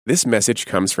This message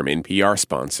comes from NPR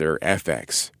sponsor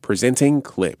FX, presenting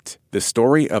Clipped, the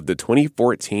story of the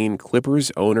 2014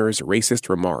 Clippers owner's racist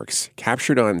remarks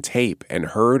captured on tape and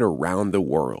heard around the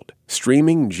world.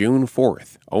 Streaming June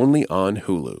 4th, only on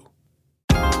Hulu.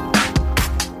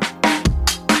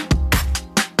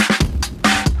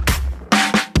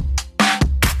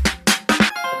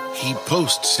 He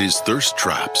posts his thirst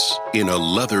traps in a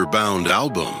leather-bound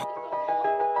album.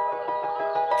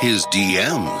 His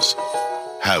DMs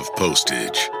have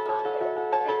postage.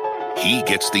 He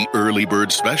gets the early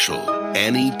bird special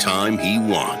anytime he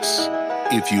wants.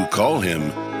 If you call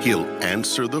him, he'll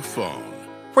answer the phone.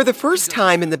 For the first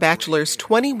time in The Bachelor's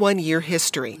 21-year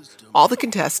history, all the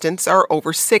contestants are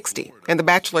over 60, and The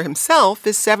Bachelor himself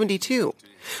is 72.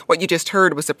 What you just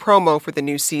heard was a promo for the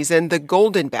new season, The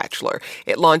Golden Bachelor.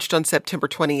 It launched on September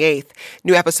 28th.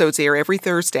 New episodes air every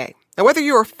Thursday. Now, whether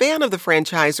you're a fan of the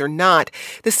franchise or not,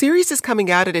 the series is coming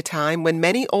out at a time when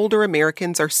many older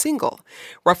Americans are single.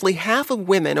 Roughly half of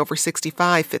women over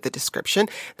 65 fit the description.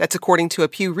 That's according to a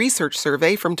Pew Research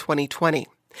survey from 2020.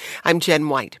 I'm Jen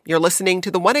White. You're listening to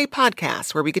the 1A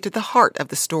podcast, where we get to the heart of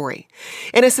the story.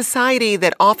 In a society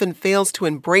that often fails to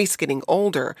embrace getting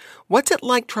older, what's it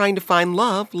like trying to find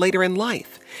love later in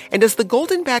life? And does The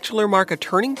Golden Bachelor mark a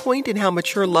turning point in how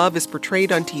mature love is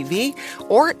portrayed on TV,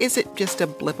 or is it just a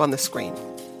blip on the screen?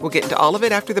 We'll get into all of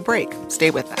it after the break.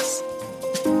 Stay with us.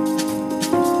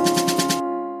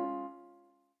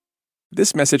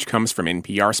 This message comes from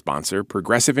NPR sponsor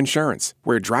Progressive Insurance,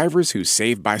 where drivers who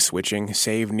save by switching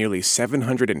save nearly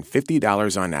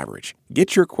 $750 on average.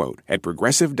 Get your quote at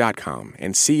Progressive.com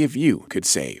and see if you could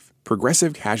save.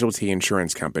 Progressive Casualty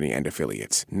Insurance Company and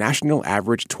Affiliates. National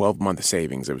average 12-month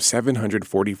savings of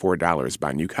 $744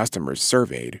 by new customers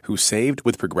surveyed who saved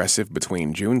with Progressive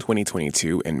between June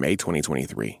 2022 and May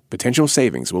 2023. Potential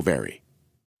savings will vary.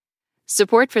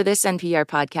 Support for this NPR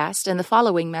podcast and the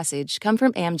following message come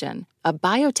from Amgen, a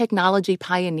biotechnology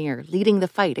pioneer leading the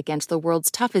fight against the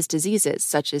world's toughest diseases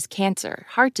such as cancer,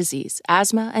 heart disease,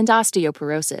 asthma, and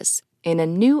osteoporosis. In a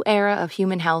new era of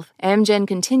human health, Amgen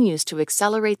continues to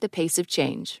accelerate the pace of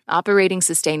change, operating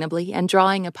sustainably and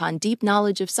drawing upon deep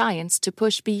knowledge of science to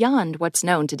push beyond what's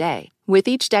known today. With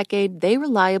each decade, they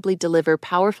reliably deliver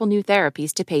powerful new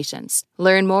therapies to patients.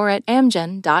 Learn more at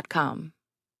amgen.com.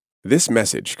 This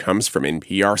message comes from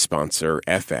NPR sponsor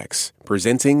FX,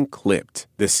 presenting Clipped,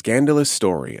 the scandalous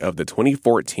story of the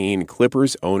 2014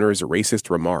 Clippers owner's racist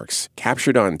remarks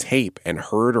captured on tape and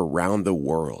heard around the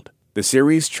world. The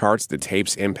series charts the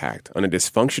tape's impact on a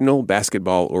dysfunctional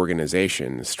basketball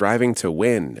organization striving to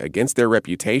win against their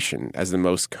reputation as the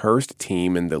most cursed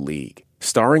team in the league.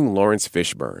 Starring Lawrence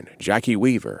Fishburne, Jackie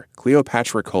Weaver,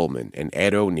 Cleopatra Coleman, and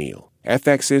Ed O'Neill.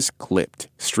 FX's Clipped,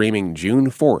 streaming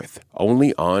June 4th,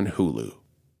 only on Hulu.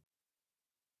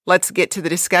 Let's get to the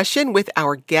discussion with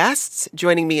our guests.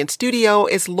 Joining me in studio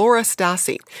is Laura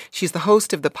Stassi. She's the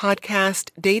host of the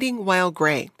podcast Dating While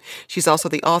Gray. She's also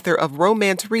the author of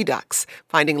Romance Redux,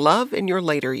 Finding Love in Your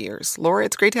Later Years. Laura,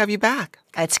 it's great to have you back.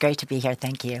 It's great to be here.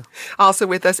 Thank you. Also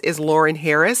with us is Lauren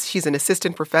Harris. She's an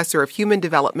assistant professor of human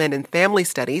development and family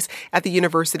studies at the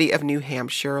University of New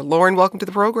Hampshire. Lauren, welcome to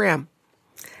the program.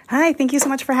 Hi, thank you so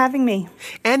much for having me.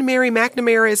 And Mary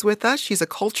McNamara is with us. She's a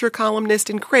culture columnist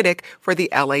and critic for the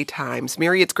LA Times.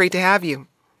 Mary, it's great to have you.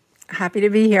 Happy to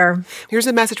be here. Here's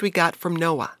a message we got from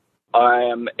Noah. I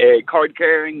am a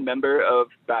card-carrying member of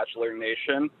Bachelor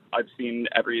Nation. I've seen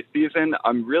every season.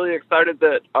 I'm really excited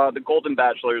that The Golden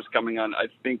Bachelor is coming on. I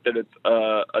think that it's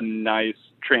a nice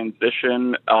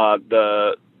transition.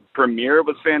 The premiere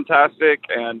was fantastic,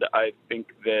 and I think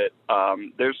that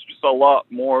there's just a lot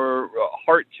more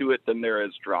heart to it than there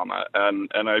is drama,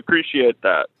 and I appreciate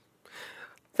that.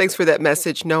 Thanks for that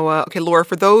message, Noah. Okay, Laura,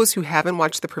 for those who haven't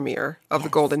watched the premiere of The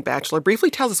Golden Bachelor, briefly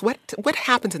tell us what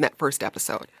happens in that first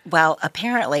episode. Well,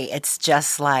 apparently it's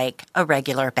just like a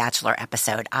regular Bachelor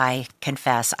episode. I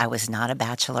confess I was not a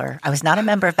Bachelor. I was not a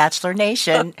member of Bachelor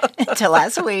Nation until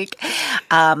last week.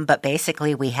 But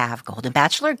basically we have Golden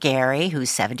Bachelor Gary, who's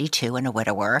 72 and a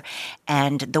widower,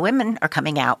 and the women are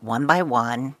coming out one by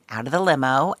one out of the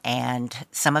limo, and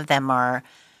some of them are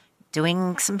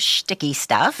doing some shticky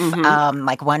stuff.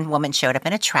 Like one woman showed up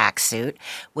in a tracksuit,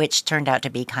 which turned out to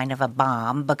be kind of a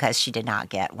bomb because she did not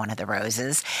get one of the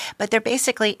roses. But they're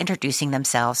basically introducing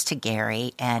themselves to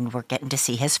Gary, and we're getting to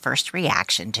see his first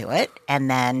reaction to it.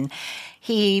 And then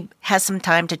he has some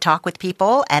time to talk with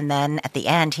people, and then at the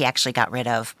end, he actually got rid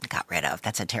of,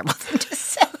 that's a terrible thing to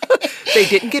say. They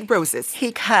didn't get roses.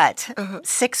 He cut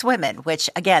 6 women, which,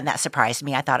 again, that surprised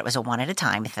me. I thought it was a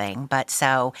one-at-a-time thing. But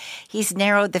so he's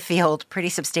narrowed the field pretty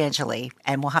substantially,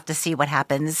 and we'll have to see what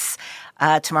happens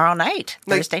tomorrow night,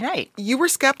 Thursday night. You were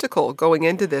skeptical going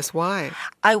into this. Why?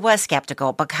 I was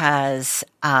skeptical because,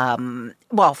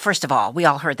 well, first of all, we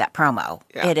all heard that promo.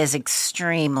 Yeah. It is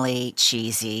extremely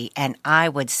cheesy, and I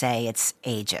would say it's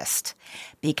ageist.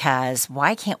 Because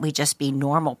why can't we just be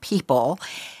normal people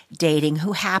dating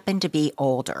who happen to be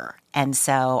older? And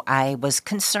so I was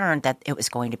concerned that it was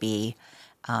going to be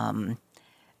kind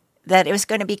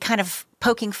of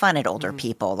poking fun at older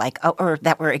people, like or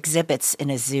that were exhibits in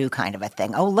a zoo kind of a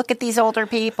thing. Oh, look at these older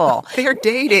people. They're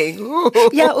dating. Ooh.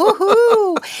 Yeah,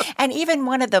 ooh-hoo. And even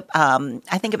one of the,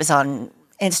 I think it was on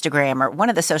Instagram or one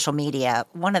of the social media,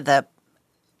 one of the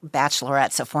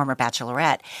bachelorettes, a former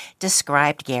bachelorette,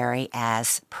 described Gary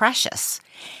as precious.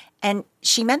 And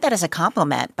she meant that as a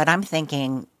compliment, but I'm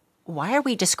thinking, why are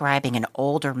we describing an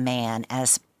older man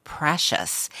as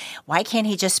precious? Why can't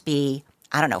he just be,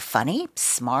 I don't know, funny,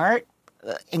 smart,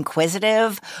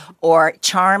 inquisitive, or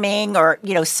charming, or,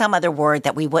 some other word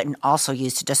that we wouldn't also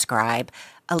use to describe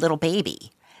a little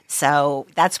baby? So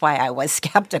that's why I was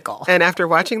skeptical. And after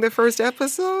watching the first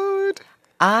episode?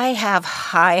 I have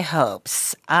high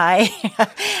hopes.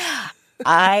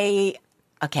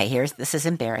 This is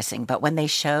embarrassing, but when they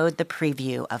showed the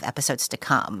preview of episodes to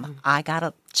come, I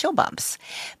got chill bumps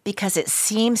because it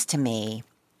seems to me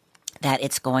that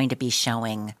it's going to be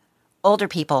showing older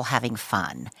people having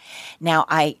fun. Now,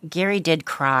 Gary did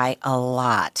cry a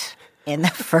lot in the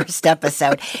first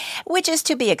episode, which is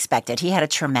to be expected. He had a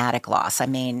traumatic loss. I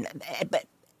mean,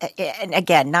 and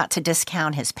again, not to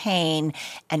discount his pain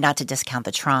and not to discount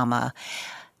the trauma.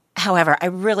 However, I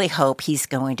really hope he's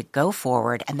going to go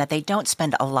forward and that they don't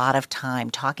spend a lot of time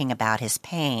talking about his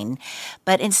pain,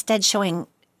 but instead showing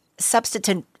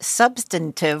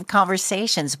substantive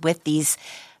conversations with these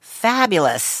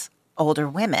fabulous older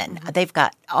women.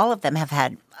 All of them have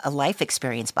had a life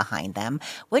experience behind them.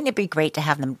 Wouldn't it be great to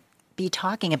have them be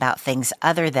talking about things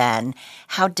other than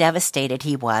how devastated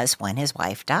he was when his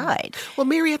wife died? Well,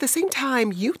 Mary, at the same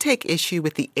time, you take issue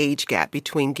with the age gap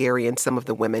between Gary and some of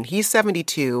the women. He's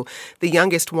 72. The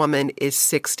youngest woman is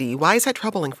 60. Why is that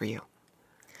troubling for you?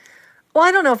 Well,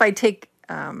 I don't know if I take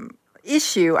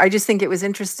issue. I just think it was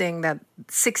interesting that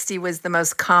 60 was the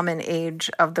most common age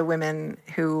of the women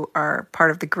who are part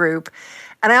of the group.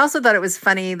 And I also thought it was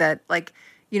funny that,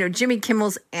 Jimmy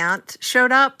Kimmel's aunt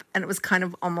showed up, and it was kind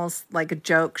of almost like a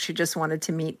joke. She just wanted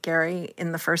to meet Gary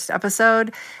in the first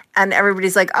episode. And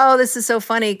everybody's like, oh, this is so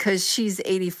funny because she's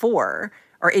 84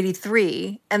 or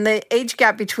 83. And the age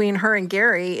gap between her and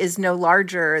Gary is no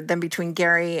larger than between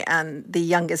Gary and the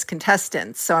youngest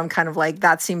contestants. So I'm kind of like,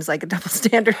 that seems like a double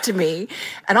standard to me.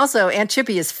 And also, Aunt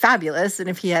Chippy is fabulous. And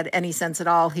if he had any sense at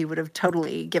all, he would have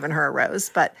totally given her a rose.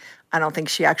 But I don't think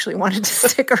she actually wanted to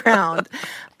stick around.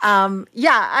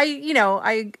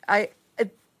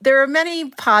 There are many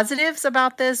positives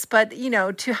about this, but,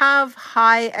 to have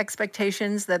high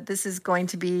expectations that this is going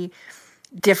to be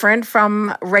different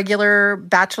from regular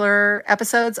Bachelor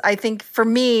episodes, I think for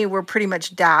me, we're pretty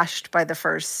much dashed by the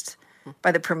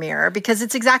premiere, because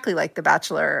it's exactly like The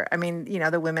Bachelor. I mean,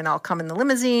 the women all come in the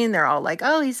limousine. They're all like,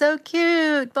 oh, he's so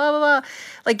cute, blah, blah,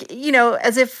 blah.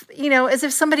 As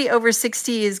if somebody over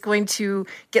 60 is going to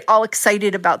get all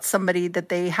excited about somebody that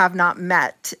they have not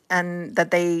met and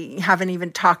that they haven't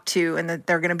even talked to, and that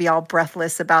they're going to be all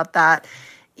breathless about that.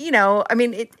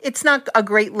 It's not a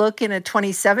great look in a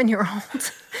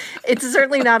 27-year-old. It's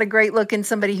certainly not a great look in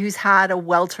somebody who's had a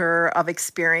welter of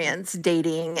experience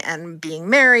dating and being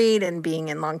married and being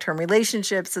in long-term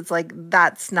relationships. It's like,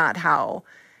 that's not how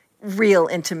real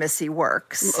intimacy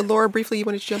works. Laura, briefly, you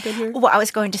wanted to jump in here? Well, I was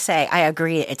going to say, I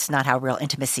agree it's not how real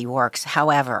intimacy works.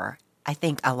 However, I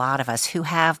think a lot of us who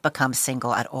have become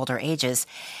single at older ages,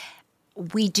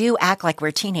 we do act like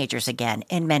we're teenagers again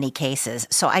in many cases.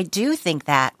 So I do think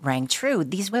that rang true.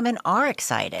 These women are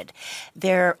excited.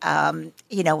 They're,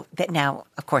 that now,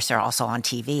 of course, they're also on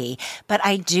TV. But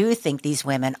I do think these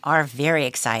women are very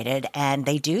excited, and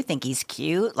they do think he's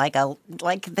cute, like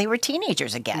they were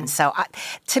teenagers again. So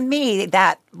to me,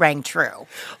 that rang true.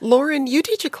 Lauren, you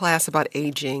teach a class about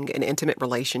aging and intimate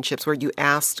relationships where you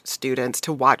asked students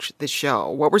to watch the show.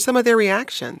 What were some of their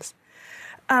reactions?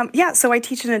 So I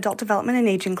teach an adult development and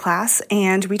aging class,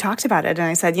 and we talked about it. And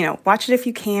I said, watch it if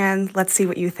you can. Let's see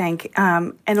what you think.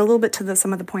 And a little bit to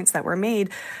some of the points that were made,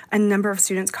 a number of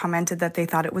students commented that they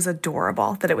thought it was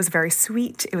adorable, that it was very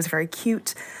sweet, it was very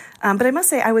cute. But I must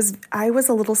say, I was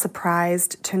a little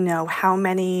surprised to know how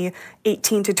many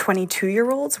 18 to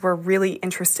 22-year-olds were really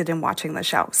interested in watching the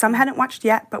show. Some hadn't watched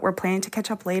yet, but were planning to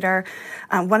catch up later.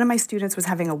 One of my students was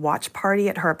having a watch party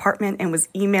at her apartment and was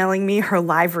emailing me her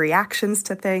live reactions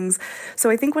to things. So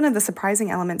I think one of the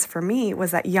surprising elements for me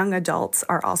was that young adults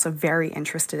are also very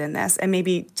interested in this. And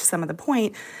maybe to some of the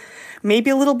point,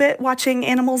 maybe a little bit watching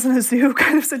animals in a zoo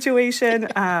kind of situation.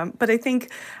 But I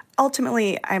think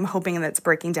ultimately, I'm hoping that it's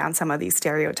breaking down some of these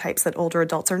stereotypes that older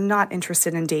adults are not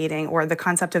interested in dating, or the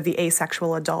concept of the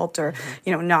asexual adult, or,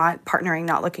 not partnering,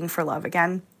 not looking for love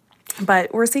again.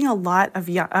 But we're seeing a lot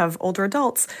of older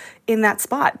adults in that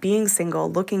spot, being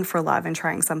single, looking for love, and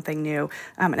trying something new.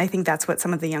 And I think that's what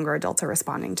some of the younger adults are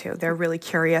responding to. They're really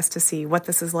curious to see what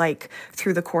this is like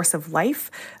through the course of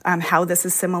life, how this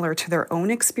is similar to their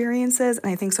own experiences. And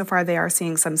I think so far they are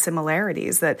seeing some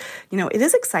similarities that, it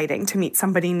is exciting to meet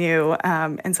somebody new.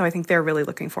 And so I think they're really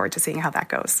looking forward to seeing how that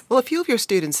goes. Well, a few of your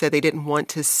students said they didn't want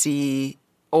to see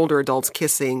older adults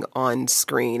kissing on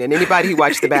screen. And anybody who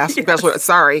watched The Bachelor,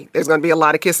 sorry, there's going to be a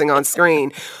lot of kissing on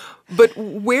screen. But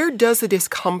where does the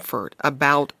discomfort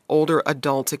about older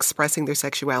adults expressing their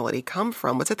sexuality come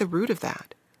from? What's at the root of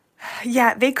that?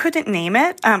 Yeah, they couldn't name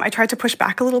it. I tried to push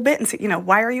back a little bit and say,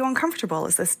 why are you uncomfortable?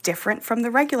 Is this different from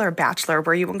the regular Bachelor?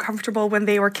 Were you uncomfortable when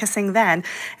they were kissing then?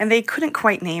 And they couldn't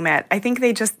quite name it. I think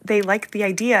they like the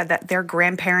idea that their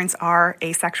grandparents are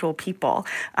asexual people,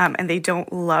 and they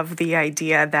don't love the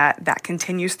idea that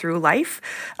continues through life.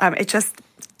 It just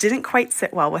didn't quite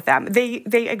sit well with them.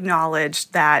 They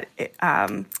acknowledged that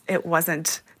it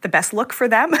wasn't the best look for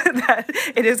them, that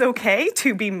it is okay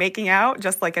to be making out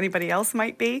just like anybody else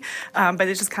might be. But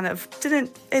it just kind of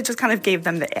gave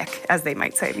them the ick, as they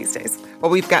might say these days. Well,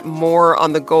 we've got more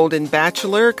on the Golden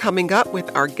Bachelor coming up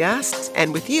with our guests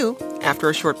and with you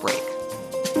after a short break.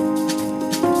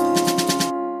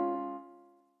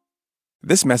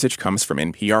 This message comes from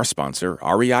NPR sponsor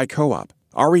REI Co-op.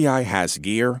 REI has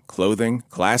gear, clothing,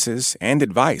 classes, and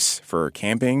advice for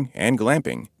camping and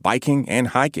glamping, biking and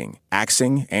hiking,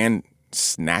 axing and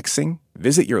snacksing.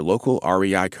 Visit your local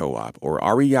REI Co-op or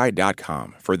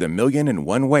rei.com for the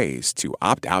 1,000,001 ways to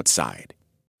opt outside.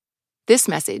 This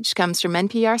message comes from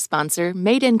NPR sponsor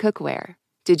Made in Cookware.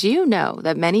 Did you know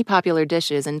that many popular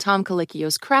dishes in Tom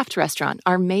Colicchio's craft restaurant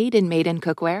are made in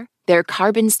Cookware? Their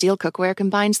carbon steel cookware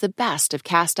combines the best of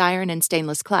cast iron and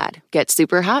stainless clad, gets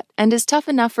super hot, and is tough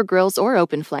enough for grills or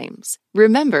open flames.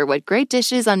 Remember what great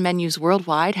dishes on menus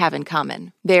worldwide have in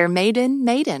common. They're made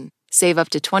in. Save up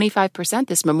to 25%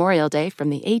 this Memorial Day from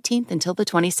the 18th until the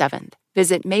 27th.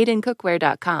 Visit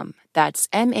madeincookware.com. That's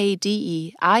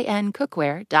MADEIN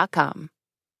cookware.com.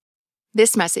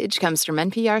 This message comes from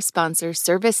NPR sponsor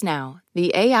ServiceNow,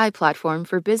 the AI platform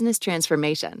for business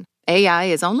transformation. AI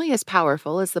is only as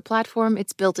powerful as the platform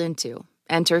it's built into.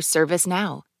 Enter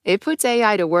ServiceNow. It puts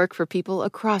AI to work for people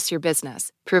across your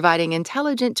business, providing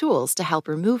intelligent tools to help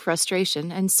remove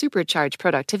frustration and supercharge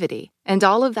productivity. And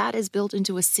all of that is built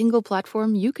into a single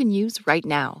platform you can use right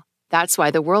now. That's why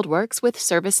the world works with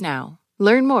ServiceNow.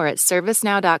 Learn more at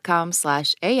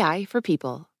servicenow.com/AI for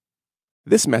people.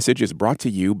 This message is brought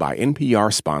to you by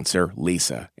NPR sponsor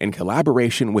Lisa in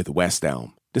collaboration with West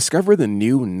Elm. Discover the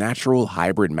new natural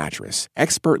hybrid mattress,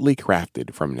 expertly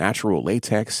crafted from natural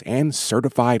latex and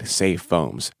certified safe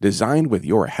foams, designed with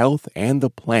your health and the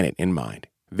planet in mind.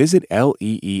 Visit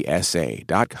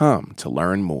leesa.com to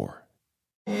learn more.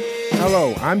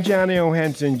 Hello, I'm Johnny O.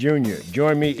 Hanson Jr.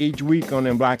 Join me each week on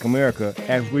In Black America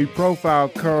as we profile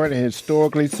current and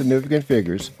historically significant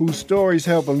figures whose stories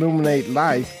help illuminate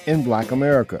life in Black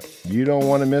America. You don't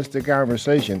want to miss the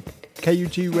conversation.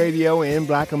 KUT Radio and In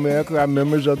Black America are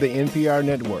members of the NPR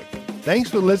network.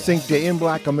 Thanks for listening to In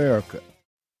Black America.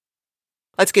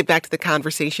 Let's get back to the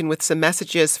conversation with some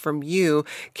messages from you.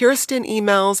 Kirsten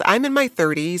emails, I'm in my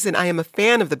 30s and I am a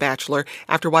fan of The Bachelor.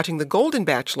 After watching The Golden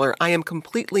Bachelor, I am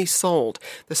completely sold.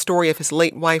 The story of his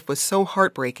late wife was so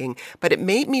heartbreaking, but it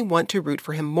made me want to root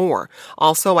for him more.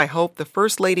 Also, I hope the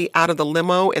first lady out of the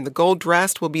limo in the gold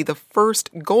dress will be the first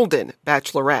Golden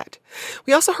Bachelorette.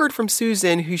 We also heard from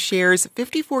Susan, who shares,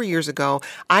 54 years ago,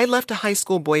 I left a high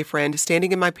school boyfriend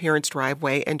standing in my parents'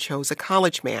 driveway and chose a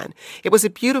college man. It was a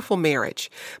beautiful marriage.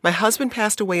 My husband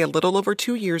passed away a little over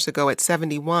 2 years ago at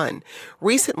 71.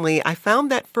 Recently, I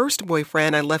found that first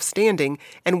boyfriend I left standing,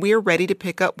 and we're ready to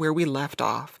pick up where we left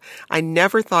off. I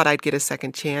never thought I'd get a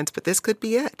second chance, but this could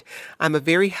be it. I'm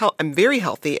very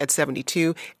healthy at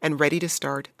 72 and ready to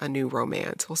start a new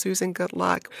romance. Well, Susan, good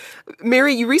luck.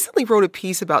 Mary, you recently wrote a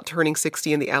piece about turning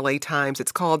 60 in the LA Times.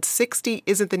 It's called 60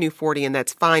 Isn't the New 40, and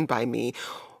That's Fine by Me.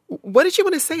 What did you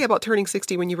want to say about turning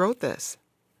 60 when you wrote this?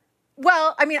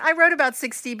 Well, I mean, I wrote about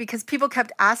 60 because people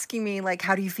kept asking me, like,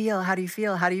 how do you feel? How do you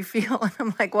feel? How do you feel? And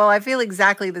I'm like, well, I feel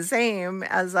exactly the same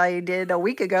as I did a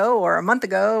week ago or a month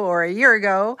ago or a year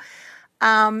ago.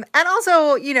 And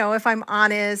also, if I'm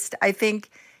honest, I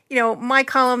think, my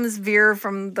columns veer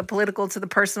from the political to the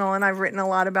personal, and I've written a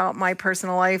lot about my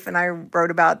personal life, and I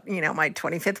wrote about, my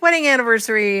 25th wedding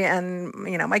anniversary and,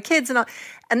 my kids and all.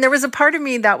 And there was a part of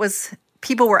me that was,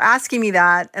 people were asking me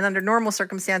that, and under normal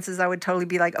circumstances, I would totally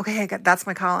be like, okay, that's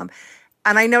my column.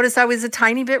 And I noticed I was a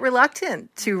tiny bit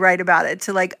reluctant to write about it,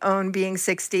 to like own being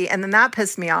 60. And then that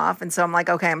pissed me off. And so I'm like,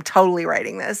 okay, I'm totally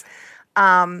writing this.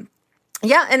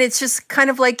 Yeah. And it's just kind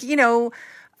of like,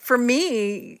 for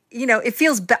me,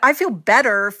 I feel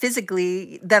better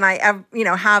physically than I ever,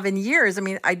 have in years. I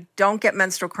mean, I don't get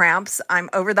menstrual cramps. I'm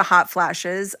over the hot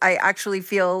flashes. I actually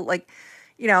feel like,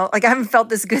 like I haven't felt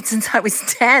this good since I was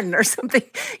 10 or something,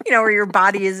 where your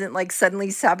body isn't like suddenly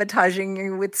sabotaging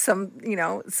you with some,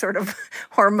 sort of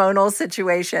hormonal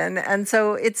situation. And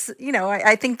so it's,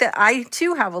 I think that I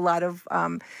too have a lot of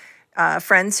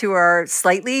friends who are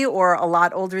slightly or a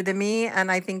lot older than me.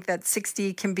 And I think that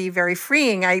 60 can be very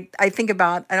freeing. I think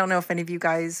about, I don't know if any of you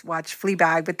guys watch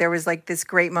Fleabag, but there was like this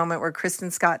great moment where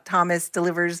Kristen Scott Thomas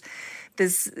delivers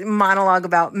this monologue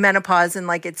about menopause and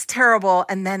like it's terrible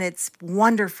and then it's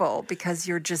wonderful because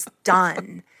you're just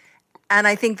done. And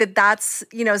I think that that's,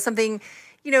 something,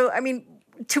 I mean,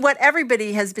 to what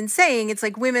everybody has been saying, it's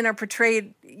like women are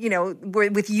portrayed,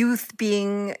 with youth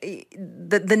being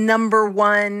the number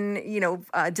one,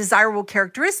 desirable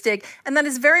characteristic. And that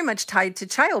is very much tied to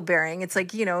childbearing. It's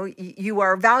like, you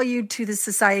are valued to the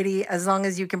society as long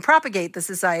as you can propagate the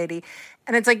society.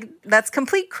 And it's like, that's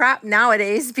complete crap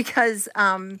nowadays because,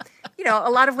 a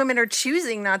lot of women are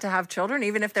choosing not to have children,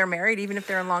 even if they're married, even if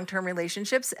they're in long-term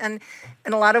relationships. And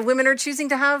a lot of women are choosing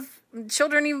to have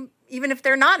children even if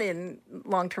they're not in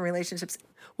long-term relationships.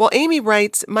 Well, Amy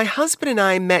writes, my husband and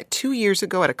I met 2 years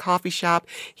ago at a coffee shop.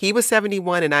 He was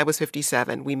 71 and I was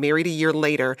 57. We married a year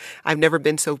later. I've never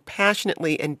been so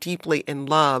passionately and deeply in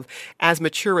love. As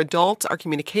mature adults, our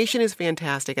communication is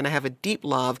fantastic and I have a deep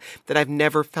love that I've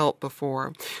never felt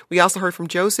before. We also heard from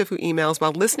Joseph, who emails,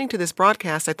 while listening to this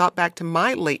broadcast, I thought back to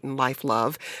my late in life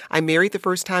love. I married the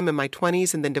first time in my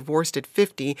 20s and then divorced at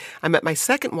 50. I met my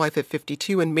second wife at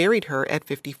 52 and married her at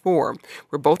 54.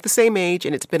 We're both the same age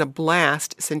and it's been a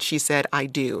blast since she said, I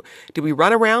do. Do we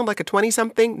run around like a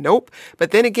 20-something? Nope.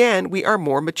 But then again, we are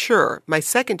more mature. My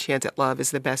second chance at love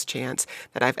is the best chance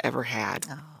that I've ever had.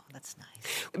 Oh, that's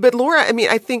nice. But Laura, I mean,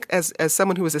 I think as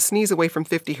someone who was a sneeze away from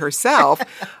 50 herself,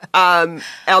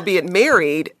 albeit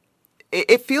married,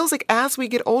 it feels like as we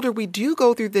get older, we do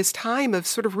go through this time of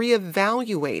sort of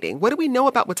reevaluating. What do we know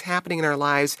about what's happening in our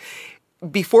lives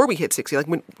before we hit 60,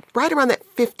 like right around that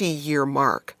 50-year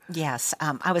mark? Yes.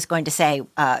 I was going to say,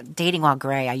 dating while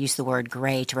gray, I use the word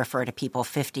gray to refer to people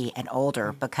 50 and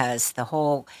older because the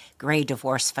whole gray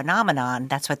divorce phenomenon,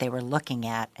 that's what they were looking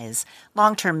at, is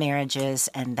long-term marriages,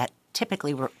 and that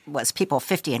typically was people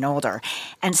 50 and older.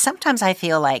 And sometimes I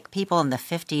feel like people in the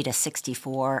 50 to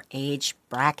 64 age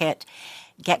bracket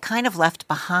get kind of left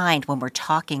behind when we're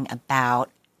talking about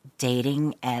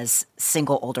dating as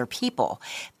single older people,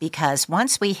 because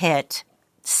once we hit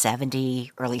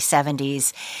 70, early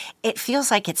 70s, it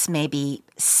feels like it's maybe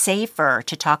safer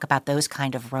to talk about those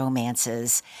kind of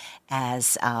romances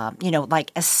as,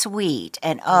 like as sweet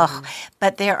and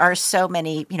but there are so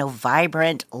many,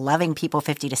 vibrant, loving people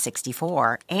 50 to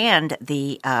 64. And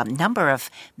the number of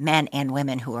men and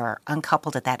women who are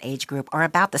uncoupled at that age group are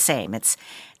about the same. It's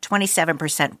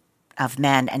 27% of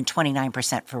men and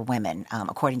 29% for women,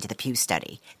 according to the Pew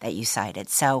study that you cited.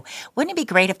 So wouldn't it be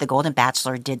great if the Golden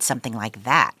Bachelor did something like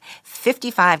that,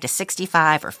 55 to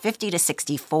 65 or 50 to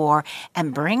 64,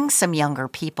 and bring some younger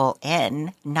people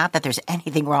in? Not that there's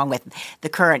anything wrong with the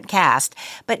current cast,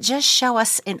 but just show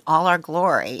us in all our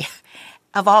glory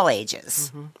of all ages.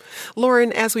 Mm-hmm.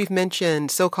 Lauren, as we've mentioned,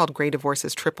 so-called gray divorce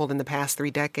has tripled in the past 3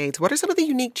 decades. What are some of the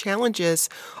unique challenges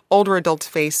older adults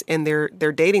face in their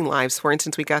dating lives? For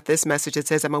instance, we got this message that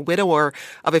says, I'm a widower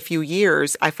of a few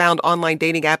years. I found online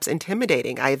dating apps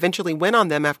intimidating. I eventually went on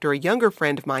them after a younger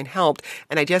friend of mine helped,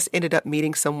 and I just ended up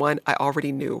meeting someone I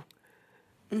already knew.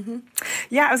 Mm-hmm.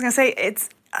 Yeah, I was going to say,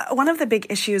 One of the big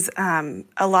issues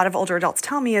a lot of older adults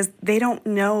tell me is they don't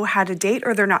know how to date,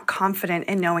 or they're not confident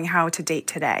in knowing how to date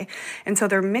today. And so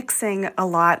they're mixing a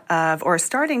lot of, or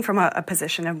starting from a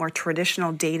position of more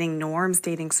traditional dating norms,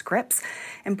 dating scripts,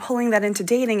 and pulling that into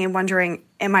dating and wondering,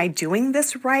 am I doing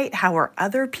this right? How are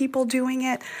other people doing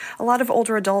it? A lot of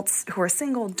older adults who are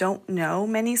single don't know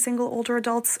many single older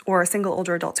adults, or single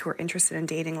older adults who are interested in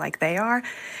dating like they are.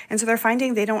 And so they're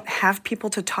finding they don't have people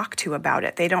to talk to about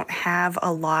it. They don't have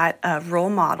a lot of role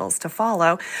models to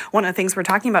follow. One of the things we're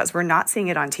talking about is we're not seeing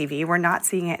it on TV. We're not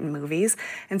seeing it in movies.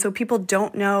 And so people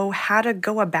don't know how to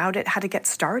go about it, how to get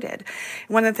started.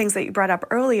 One of the things that you brought up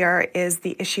earlier is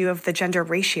the issue of the gender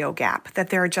ratio gap,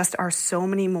 that there just are so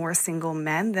many more single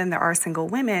men than there are single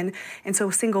women. And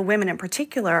so single women in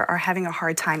particular are having a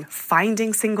hard time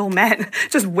finding single men.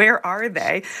 Just where are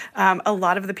they? A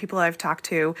lot of the people I've talked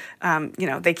to,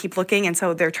 they keep looking. And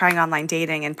so they're trying online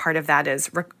dating. And part of that is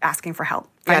asking for help,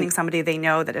 finding somebody they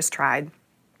know that has tried.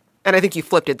 And I think you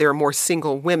flipped it. There are more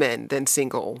single women than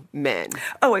single men.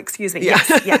 Oh, excuse me. Yeah.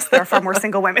 Yes, there are far more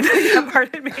single women.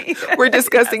 Pardon me. We're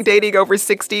discussing dating over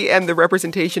 60 and the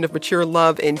representation of mature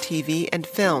love in TV and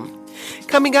film.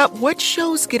 Coming up, what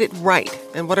shows get it right,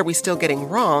 and what are we still getting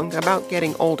wrong about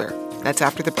getting older? That's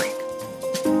after the break.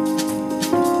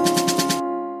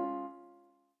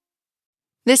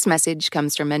 This message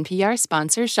comes from NPR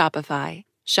sponsor Shopify.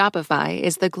 Shopify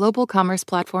is the global commerce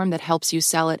platform that helps you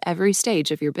sell at every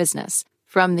stage of your business.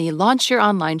 From the launch your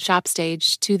online shop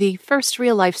stage to the first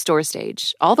real-life store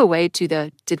stage, all the way to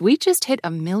the did we just hit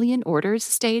 1 million orders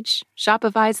stage,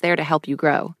 Shopify's there to help you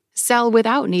grow. Sell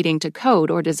without needing to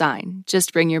code or design.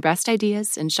 Just bring your best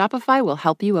ideas and Shopify will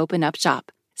help you open up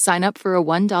shop. Sign up for a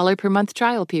 $1 per month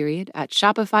trial period at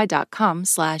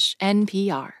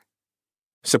shopify.com/NPR.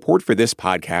 Support for this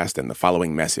podcast and the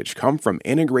following message come from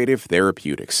Integrative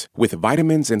Therapeutics, with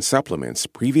vitamins and supplements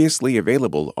previously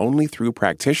available only through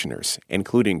practitioners,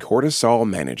 including Cortisol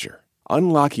Manager.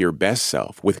 Unlock your best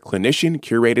self with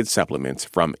clinician-curated supplements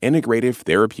from Integrative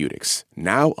Therapeutics,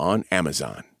 now on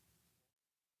Amazon.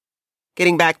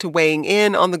 Getting back to weighing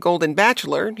in on The Golden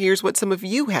Bachelor, here's what some of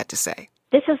you had to say.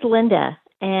 This is Linda,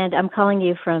 and I'm calling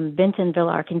you from Bentonville,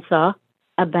 Arkansas,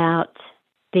 about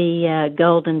the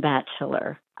Golden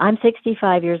Bachelor. I'm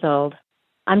 65 years old.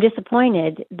 I'm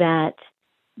disappointed that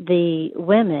the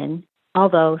women,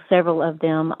 although several of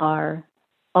them are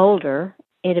older,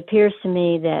 it appears to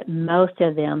me that most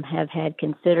of them have had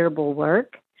considerable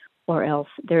work, or else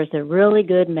there's a really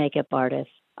good makeup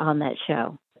artist on that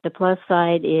show. The plus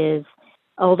side is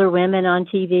older women on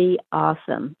TV,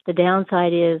 awesome. The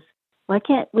downside is, why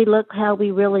can't we look how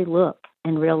we really look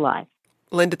in real life?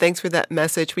 Linda, thanks for that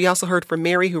message. We also heard from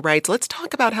Mary, who writes, let's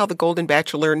talk about how The Golden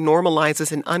Bachelor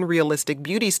normalizes an unrealistic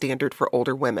beauty standard for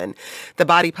older women. The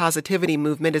body positivity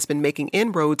movement has been making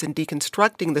inroads in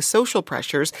deconstructing the social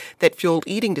pressures that fueled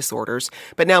eating disorders.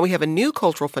 But now we have a new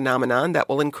cultural phenomenon that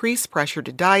will increase pressure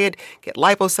to diet, get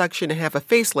liposuction, and have a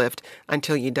facelift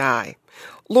until you die.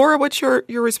 Laura, what's your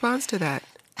response to that?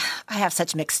 I have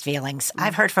such mixed feelings.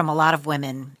 I've heard from a lot of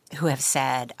women who have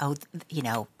said,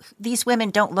 these women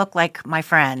don't look like my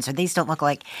friends, or these don't look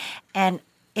like. And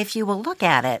if you will look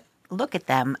at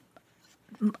them,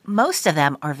 most of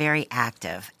them are very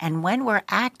active. And when we're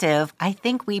active, I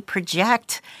think we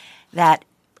project that.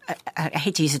 I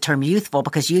hate to use the term youthful,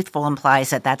 because youthful implies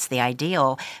that that's the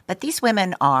ideal. But these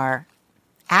women are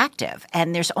active.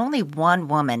 And there's only one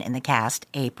woman in the cast,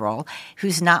 April,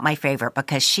 who's not my favorite,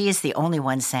 because she is the only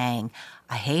one saying,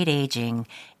 I hate aging.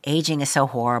 Aging is so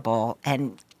horrible.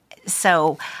 And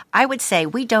so I would say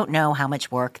we don't know how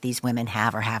much work these women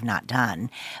have or have not done,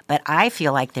 but I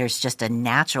feel like there's just a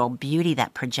natural beauty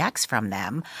that projects from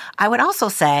them. I would also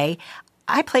say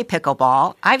I play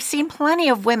pickleball. I've seen plenty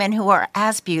of women who are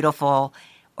as beautiful,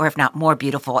 or if not more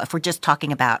beautiful, if we're just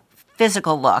talking about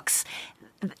physical looks,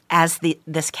 as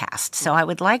this cast. So I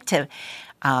would like to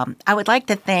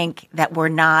think that we're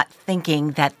not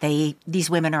thinking that these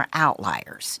women are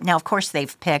outliers. Now, of course,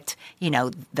 they've picked,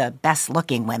 the best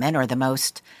looking women, or the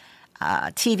most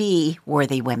TV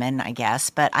worthy women, I guess,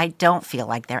 but I don't feel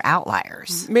like they're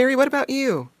outliers. Mary, what about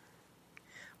you?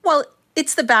 Well,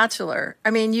 it's The Bachelor. I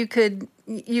mean, you could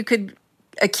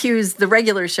accuse the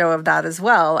regular show of that as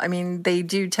well. I mean, they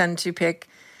do tend to pick,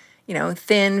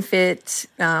 thin, fit,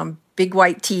 big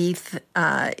white teeth,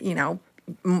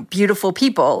 beautiful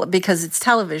people, because it's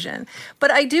television.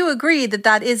 But I do agree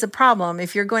that is a problem.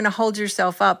 If you're going to hold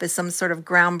yourself up as some sort of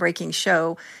groundbreaking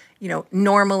show,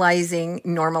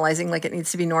 normalizing like it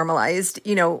needs to be normalized,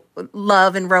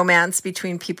 love and romance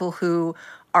between people who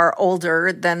are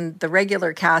older than the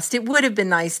regular cast. It would have been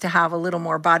nice to have a little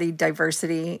more body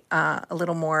diversity, a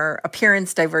little more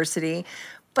appearance diversity.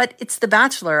 But it's The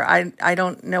Bachelor. I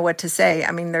don't know what to say.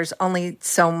 I mean, there's only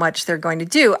so much they're going to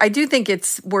do. I do think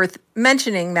it's worth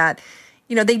mentioning that,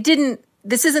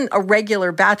 this isn't a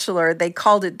regular Bachelor. They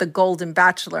called it the Golden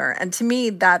Bachelor. And to me,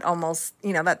 that almost,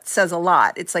 that says a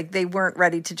lot. It's like they weren't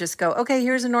ready to just go, okay,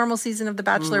 here's a normal season of The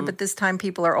Bachelor, but this time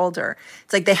people are older.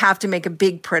 It's like they have to make a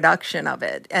big production of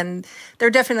it. And there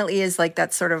definitely is like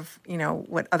that sort of,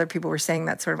 what other people were saying,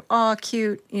 that sort of, oh,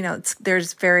 cute.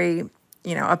 There's very,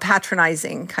 a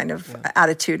patronizing kind of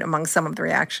attitude among some of the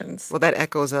reactions. Well, that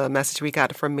echoes a message we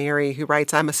got from Mary, who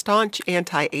writes, I'm a staunch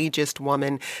anti-ageist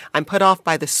woman. I'm put off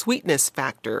by the sweetness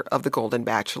factor of the Golden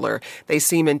Bachelor. They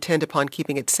seem intent upon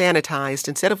keeping it sanitized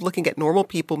instead of looking at normal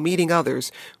people meeting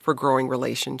others for growing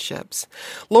relationships.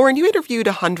 Lauren, you interviewed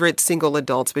 100 single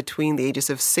adults between the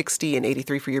ages of 60 and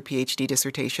 83 for your PhD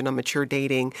dissertation on mature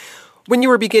dating. When you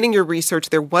were beginning your research,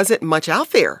 there wasn't much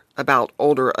out there about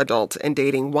older adults and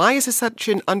dating. Why is this such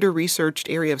an under-researched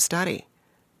area of study?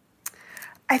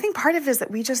 I think part of it is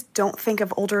that we just don't think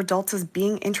of older adults as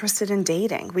being interested in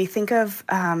dating. We think of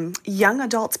young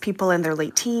adults, people in their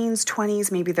late teens,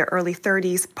 20s, maybe their early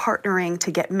 30s, partnering to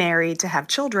get married, to have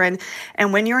children.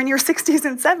 And when you're in your 60s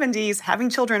and 70s, having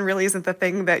children really isn't the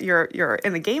thing that you're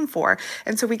in the game for.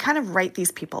 And so we kind of write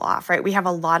these people off, right? We have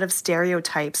a lot of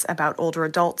stereotypes about older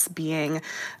adults being,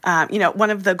 one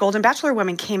of the Golden Bachelor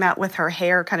women came out with her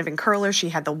hair kind of in curlers. She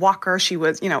had the walker. She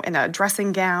was, in a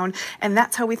dressing gown. And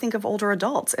that's how we think of older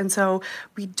adults. And so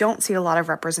we don't see a lot of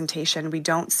representation. We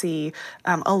don't see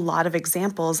a lot of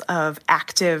examples of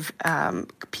active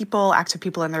people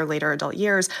in their later adult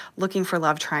years looking for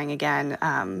love, trying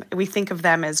again. We think of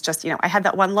them as just, I had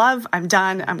that one love, I'm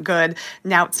done, I'm good.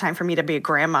 Now it's time for me to be a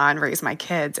grandma and raise my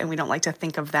kids. And we don't like to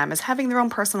think of them as having their own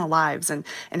personal lives and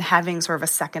having sort of a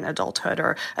second adulthood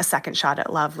or a second shot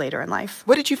at love later in life.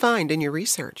 What did you find in your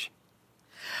research?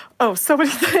 Oh, so many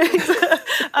things.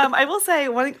 I will say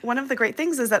one of the great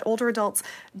things is that older adults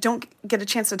don't get a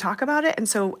chance to talk about it. And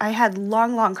so I had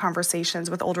long conversations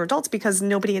with older adults because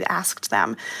nobody had asked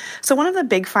them. So one of the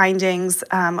big findings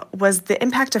was the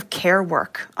impact of care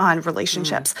work on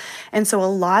relationships. And so a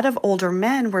lot of older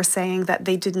men were saying that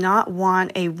they did not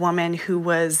want a woman who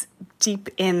was deep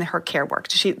in her care work.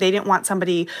 They didn't want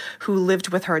somebody who lived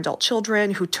with her adult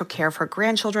children, who took care of her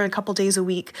grandchildren a couple days a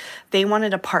week. They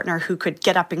wanted a partner who could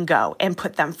get up and go and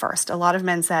put them first. A lot of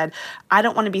men said, I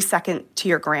don't want to be second to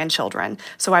your grandchildren,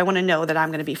 so I want to know that I'm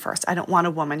going to be first. I don't want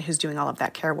a woman who's doing all of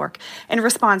that care work. In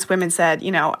response, women said,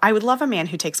 I would love a man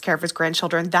who takes care of his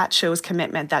grandchildren. That shows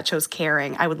commitment. That shows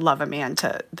caring. I would love a man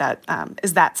that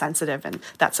is that sensitive and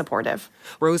that supportive.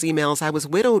 Rose emails, I was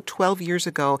widowed 12 years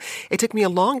ago. It took me a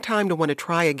long time to want to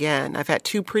try again. I've had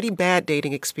 2 pretty bad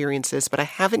dating experiences, but I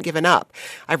haven't given up.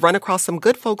 I've run across some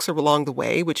good folks along the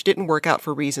way, which didn't work out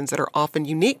for reasons that are often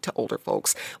unique to older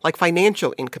folks, like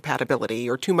financial incompatibility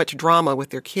or too much drama with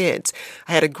their kids.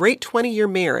 I had a great 20-year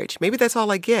marriage. Maybe that's all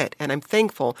I get, and I'm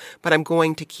thankful, but I'm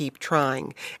going to keep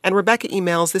trying. And Rebecca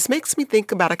emails, this makes me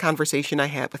think about a conversation I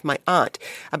had with my aunt.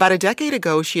 About a decade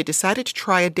ago, she had decided to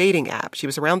try a dating app. She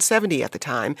was around 70 at the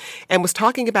time and was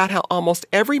talking about how almost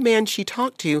every man she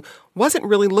talked to wasn't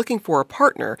really looking for a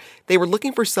partner. They were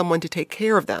looking for someone to take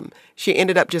care of them. She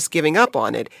ended up just giving up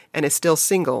on it and is still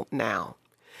single now.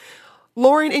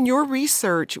 Lauren, in your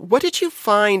research, what did you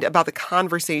find about the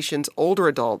conversations older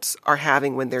adults are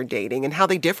having when they're dating and how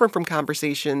they differ from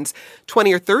conversations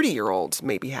 20 or 30-year-olds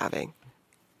may be having?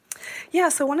 Yeah,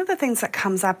 so one of the things that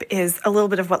comes up is a little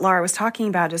bit of what Laura was talking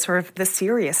about is sort of the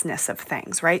seriousness of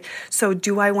things, right? So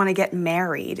do I want to get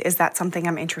married? Is that something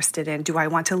I'm interested in? Do I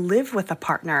want to live with a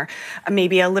partner?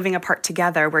 Maybe a living apart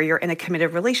together where you're in a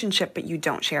committed relationship but you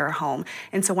don't share a home.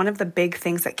 And so one of the big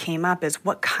things that came up is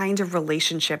what kind of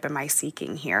relationship am I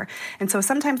seeking here? And so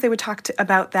sometimes they would talk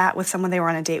about that with someone they were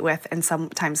on a date with and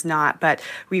sometimes not. But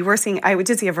I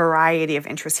did see a variety of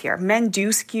interests here. Men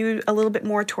do skew a little bit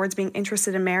more towards being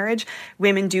interested in marriage.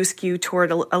 Women do skew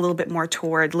toward a little bit more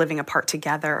toward living apart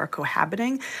together or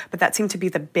cohabiting, but that seemed to be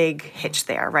the big hitch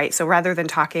there, right? So rather than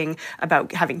talking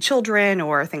about having children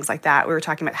or things like that, we were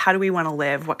talking about how do we want to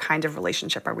live? What kind of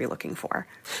relationship are we looking for?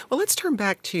 Well, let's turn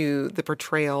back to the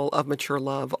portrayal of mature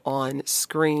love on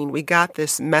screen. We got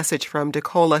this message from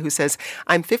Decola who says,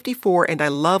 I'm 54 and I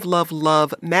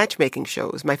love matchmaking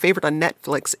shows. My favorite on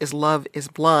Netflix is Love is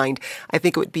Blind. I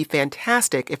think it would be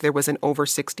fantastic if there was an over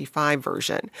 65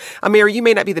 version. Amir, you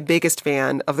may not be the biggest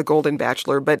fan of The Golden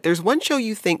Bachelor, but there's one show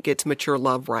you think gets mature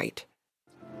love right.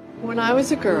 When I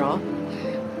was a girl,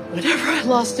 whenever I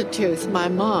lost a tooth, my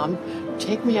mom would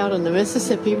take me out on the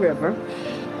Mississippi River,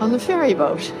 on the ferry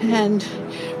boat. And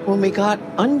when we got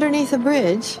underneath a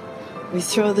bridge, we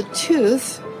throw the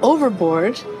tooth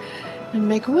overboard and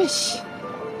make a wish.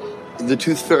 The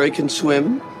tooth fairy can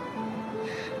swim?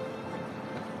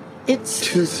 It's...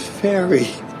 Tooth fairy.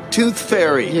 Tooth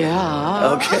fairy.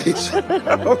 Yeah. Okay.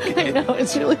 Okay. I know,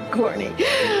 it's really corny.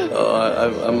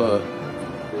 Oh, I'm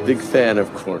a big fan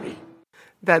of corny.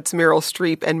 That's Meryl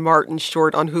Streep and Martin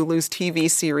Short on Hulu's TV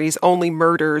series Only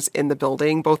Murders in the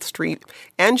Building. Both Streep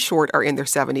and Short are in their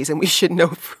 70s, and we should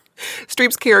know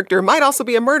Streep's character might also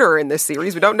be a murderer in this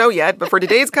series. We don't know yet, but for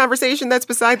today's conversation, that's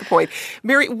beside the point.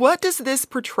 Mary, what does this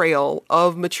portrayal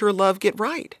of mature love get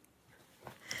right?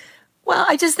 Well,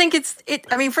 I just think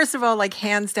I mean, first of all, like,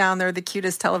 hands down, they're the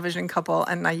cutest television couple.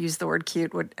 And I use the word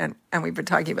cute, and we've been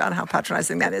talking about how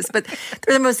patronizing that is. But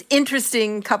they're the most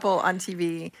interesting couple on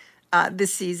TV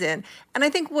this season. And I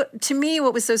think what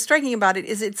was so striking about it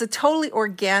is it's a totally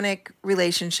organic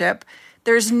relationship.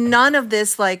 There's none of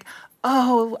this like,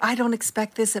 oh, I don't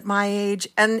expect this at my age.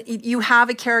 And you have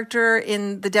a character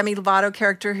in the Demi Lovato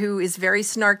character who is very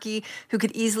snarky, who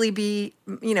could easily be,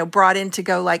 brought in to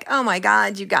go like, oh my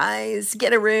God, you guys,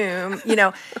 get a room,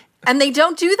 And they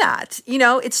don't do that.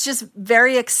 It's just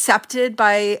very accepted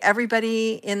by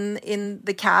everybody in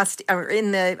the cast or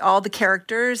all the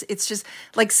characters. It's just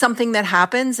like something that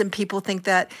happens, and people think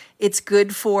that it's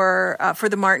good for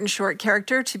the Martin Short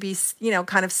character to be,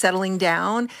 kind of settling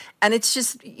down. And it's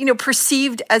just,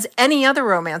 perceived as any other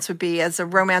romance would be, as a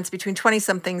romance between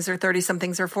 20-somethings or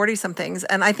 30-somethings or 40-somethings.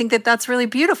 And I think that that's really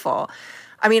beautiful.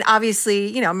 I mean,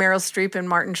 obviously, Meryl Streep and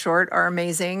Martin Short are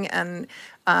amazing, and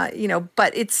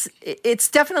but it's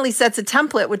definitely sets a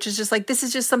template, which is just like, this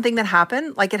is just something that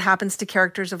happened, like it happens to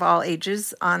characters of all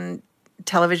ages on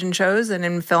television shows and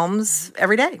in films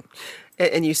every day.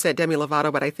 And you said Demi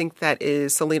Lovato, but I think that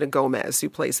is Selena Gomez who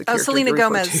plays the character. Oh, Selena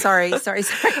Gomez. Sorry.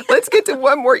 Let's get to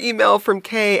one more email from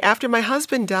Kay. After my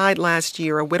husband died last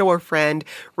year, a widower friend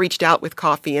reached out with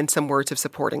coffee and some words of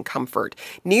support and comfort.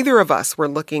 Neither of us were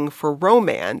looking for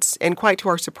romance, and quite to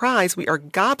our surprise, we are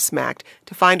gobsmacked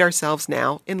to find ourselves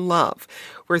now in love.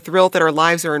 We're thrilled that our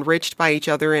lives are enriched by each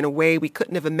other in a way we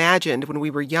couldn't have imagined when we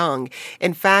were young.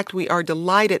 In fact, we are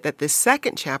delighted that this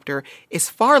second chapter is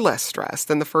far less stress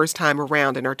than the first time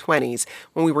around in our 20s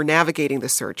when we were navigating the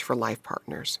search for life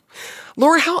partners.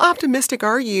 Laura, how optimistic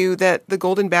are you that The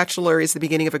Golden Bachelor is the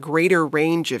beginning of a greater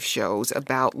range of shows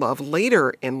about love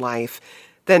later in life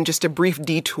than just a brief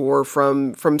detour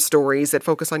from stories that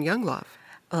focus on young love?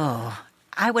 Oh,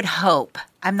 I would hope.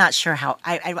 I'm not sure how.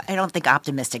 I don't think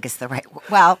optimistic is the right.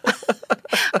 Well,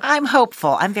 I'm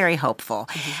hopeful. I'm very hopeful.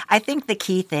 Mm-hmm. I think the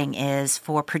key thing is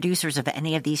for producers of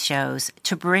any of these shows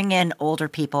to bring in older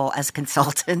people as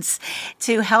consultants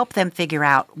to help them figure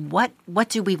out what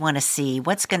do we want to see,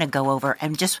 what's going to go over,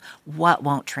 and just what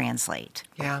won't translate.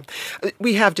 Yeah.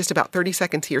 We have just about 30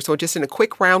 seconds here, so just in a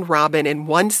quick round robin in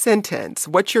one sentence,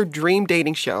 what's your dream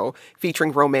dating show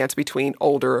featuring romance between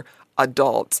older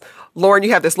adults? Lauren,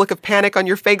 you have this look of panic on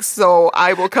your face, so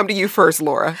I will come to you first,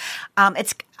 Laura.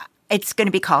 It's going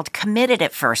to be called Committed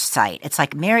at First Sight. It's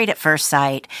like Married at First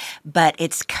Sight, but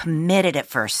it's Committed at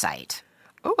First Sight.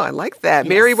 Oh, I like that. Yes.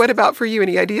 Mary, what about for you?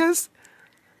 Any ideas?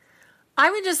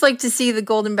 I would just like to see The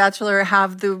Golden Bachelor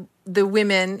have the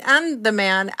women and the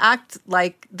man act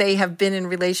like they have been in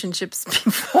relationships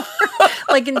before.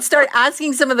 Like, and start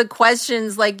asking some of the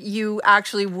questions like you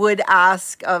actually would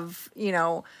ask of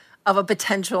a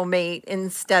potential mate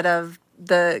instead of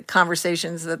the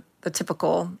conversations that the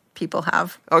typical people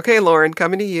have. Okay, Lauren,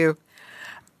 coming to you.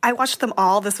 I watched them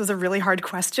all. This was a really hard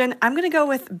question. I'm going to go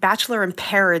with Bachelor in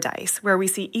Paradise, where we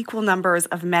see equal numbers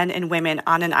of men and women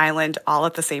on an island all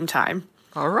at the same time.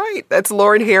 All right. That's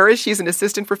Lauren Harris. She's an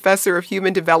assistant professor of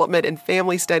human development and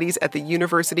family studies at the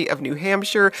University of New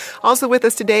Hampshire. Also with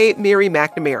us today, Mary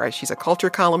McNamara. She's a culture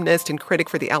columnist and critic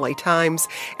for the LA Times.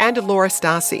 And Laura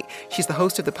Stassi. She's the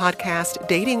host of the podcast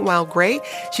Dating While Gray.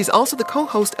 She's also the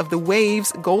co-host of The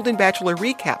Waves Golden Bachelor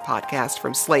Recap podcast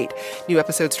from Slate. New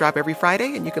episodes drop every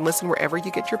Friday, and you can listen wherever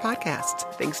you get your podcasts.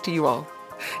 Thanks to you all.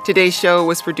 Today's show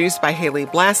was produced by Haley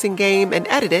Blassingame and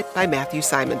edited by Matthew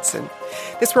Simonson.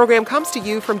 This program comes to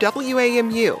you from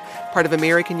WAMU, part of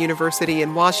American University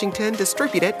in Washington,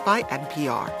 distributed by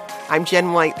NPR. I'm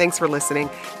Jen White. Thanks for listening,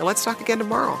 and let's talk again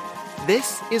tomorrow.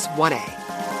 This is 1A.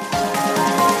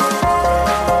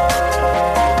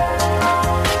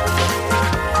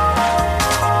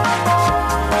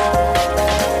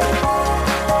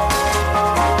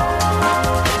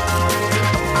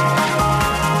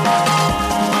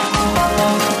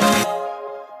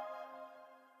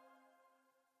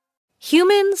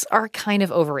 Humans are kind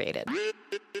of overrated.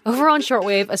 Over on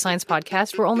Shortwave, a science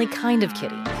podcast, we're only kind of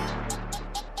kidding.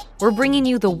 we're bringing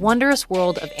you the wondrous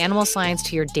world of animal science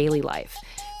to your daily life.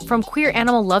 From queer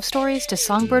animal love stories to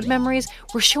songbird memories,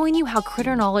 we're showing you how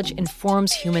critter knowledge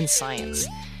informs human science.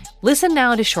 Listen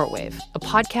now to Shortwave, a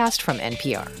podcast from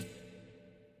NPR.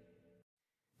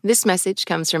 This message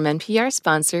comes from NPR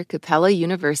sponsor Capella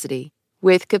University.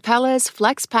 With Capella's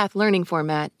FlexPath learning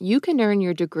format, you can earn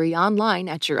your degree online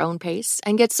at your own pace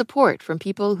and get support from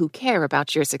people who care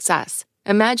about your success.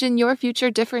 Imagine your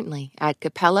future differently at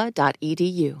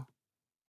capella.edu.